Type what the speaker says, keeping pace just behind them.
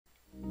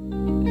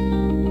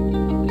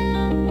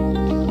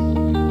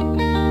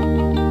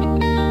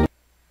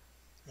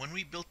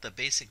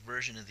basic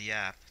version of the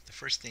app, the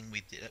first thing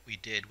we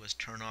did was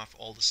turn off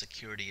all the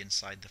security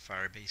inside the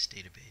Firebase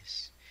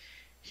database.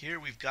 Here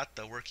we've got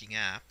the working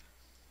app.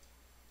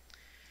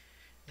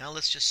 Now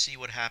let's just see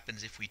what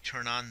happens if we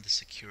turn on the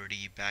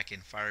security back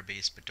in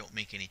Firebase but don't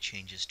make any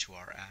changes to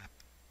our app.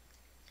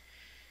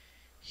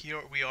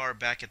 Here we are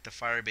back at the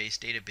Firebase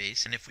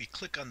database, and if we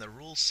click on the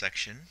rules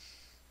section,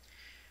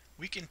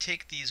 we can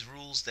take these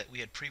rules that we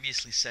had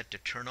previously set to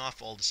turn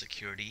off all the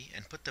security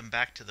and put them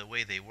back to the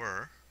way they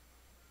were.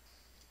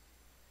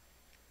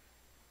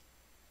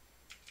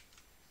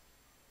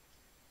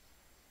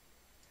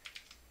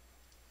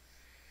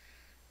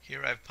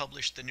 Here I've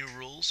published the new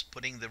rules,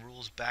 putting the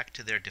rules back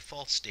to their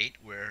default state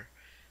where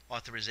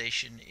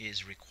authorization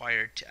is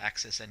required to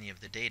access any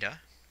of the data.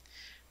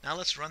 Now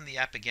let's run the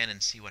app again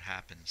and see what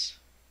happens.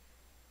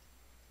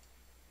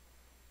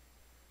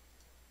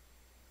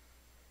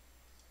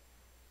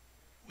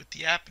 With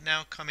the app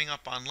now coming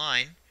up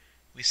online,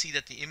 we see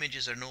that the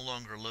images are no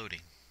longer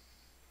loading.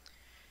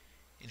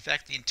 In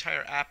fact, the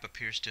entire app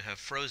appears to have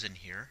frozen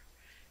here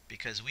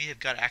because we have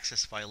got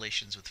access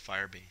violations with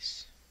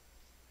Firebase.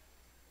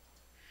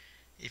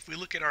 If we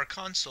look at our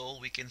console,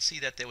 we can see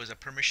that there was a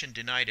permission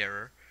denied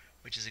error,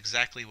 which is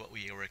exactly what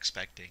we were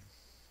expecting.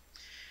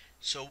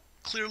 So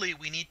clearly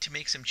we need to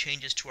make some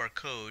changes to our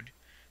code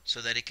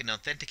so that it can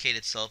authenticate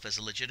itself as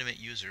a legitimate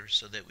user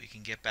so that we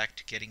can get back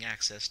to getting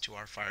access to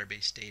our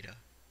Firebase data.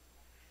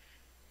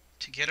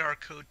 To get our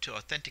code to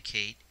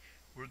authenticate,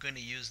 we're going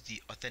to use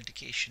the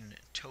authentication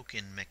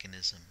token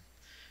mechanism.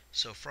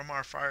 So from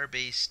our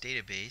Firebase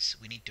database,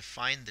 we need to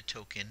find the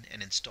token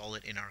and install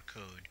it in our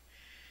code.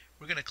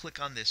 We're going to click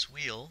on this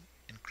wheel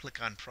and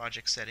click on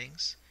Project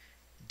Settings,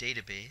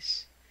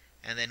 Database,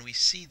 and then we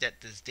see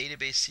that the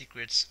database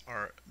secrets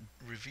are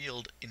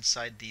revealed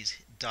inside these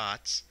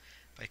dots.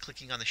 By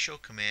clicking on the Show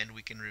command,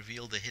 we can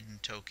reveal the hidden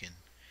token.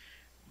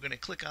 We're going to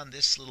click on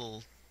this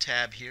little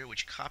tab here,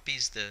 which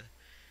copies the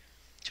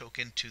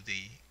token to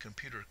the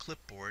computer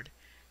clipboard,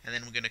 and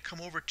then we're going to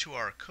come over to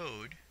our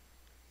code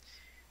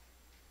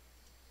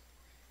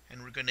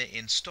and we're going to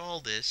install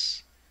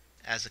this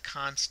as a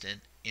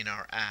constant in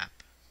our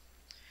app.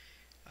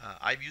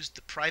 I've used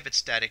the private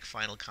static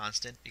final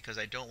constant because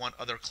I don't want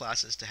other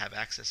classes to have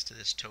access to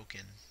this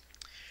token.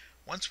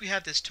 Once we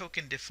have this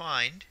token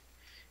defined,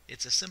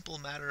 it's a simple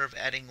matter of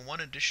adding one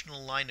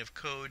additional line of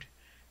code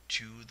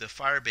to the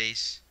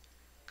Firebase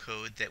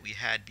code that we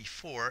had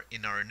before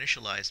in our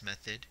initialize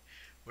method,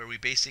 where we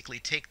basically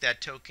take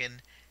that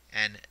token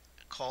and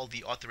call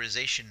the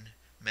authorization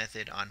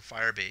method on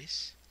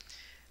Firebase.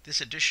 This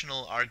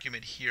additional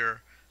argument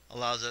here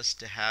allows us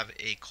to have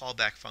a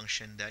callback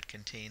function that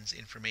contains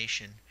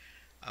information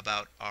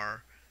about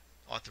our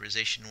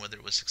authorization, whether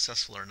it was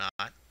successful or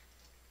not.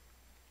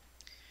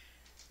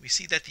 We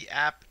see that the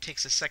app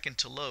takes a second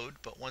to load,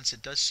 but once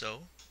it does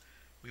so,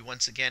 we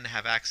once again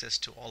have access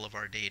to all of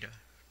our data.